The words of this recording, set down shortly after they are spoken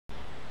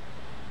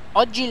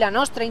Oggi la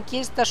nostra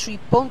inchiesta sui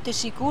ponti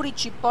sicuri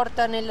ci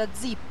porta nella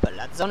ZIP,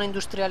 la zona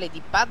industriale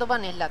di Padova,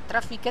 nella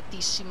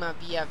trafficatissima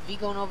via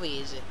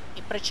Vigonovese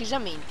e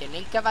precisamente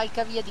nel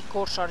cavalcavia di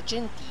Corso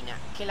Argentina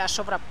che la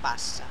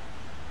sovrappassa.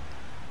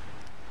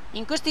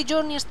 In questi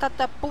giorni è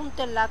stata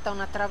puntellata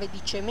una trave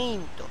di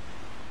cemento.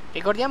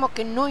 Ricordiamo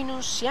che noi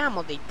non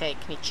siamo dei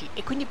tecnici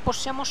e quindi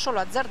possiamo solo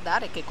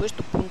azzardare che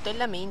questo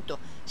puntellamento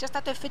sia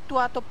stato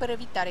effettuato per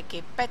evitare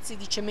che pezzi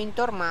di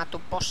cemento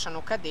armato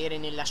possano cadere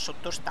nella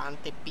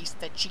sottostante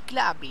pista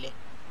ciclabile.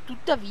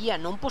 Tuttavia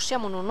non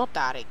possiamo non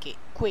notare che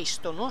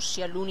questo non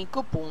sia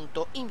l'unico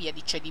punto in via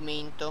di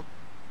cedimento.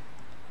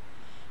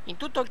 In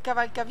tutto il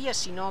cavalcavia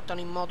si notano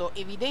in modo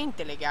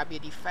evidente le gabbie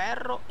di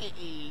ferro e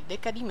il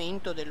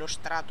decadimento dello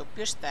strato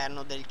più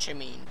esterno del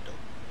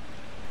cemento.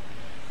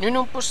 Noi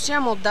non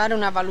possiamo dare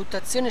una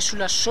valutazione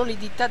sulla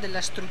solidità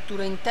della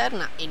struttura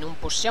interna e non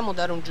possiamo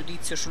dare un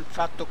giudizio sul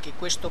fatto che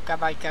questo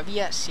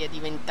cavalcavia sia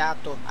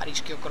diventato a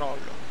rischio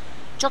crollo.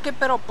 Ciò che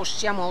però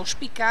possiamo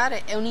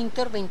auspicare è un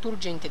intervento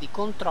urgente di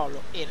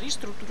controllo e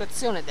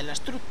ristrutturazione della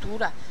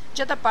struttura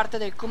già da parte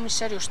del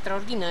commissario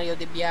straordinario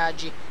De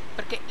Biagi,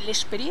 perché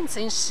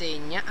l'esperienza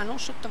insegna a non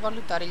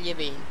sottovalutare gli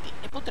eventi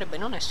e potrebbe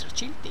non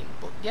esserci il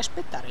tempo di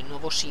aspettare il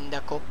nuovo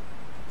sindaco.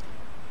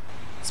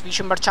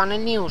 Zwischenberg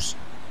Channel News,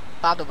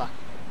 Padova.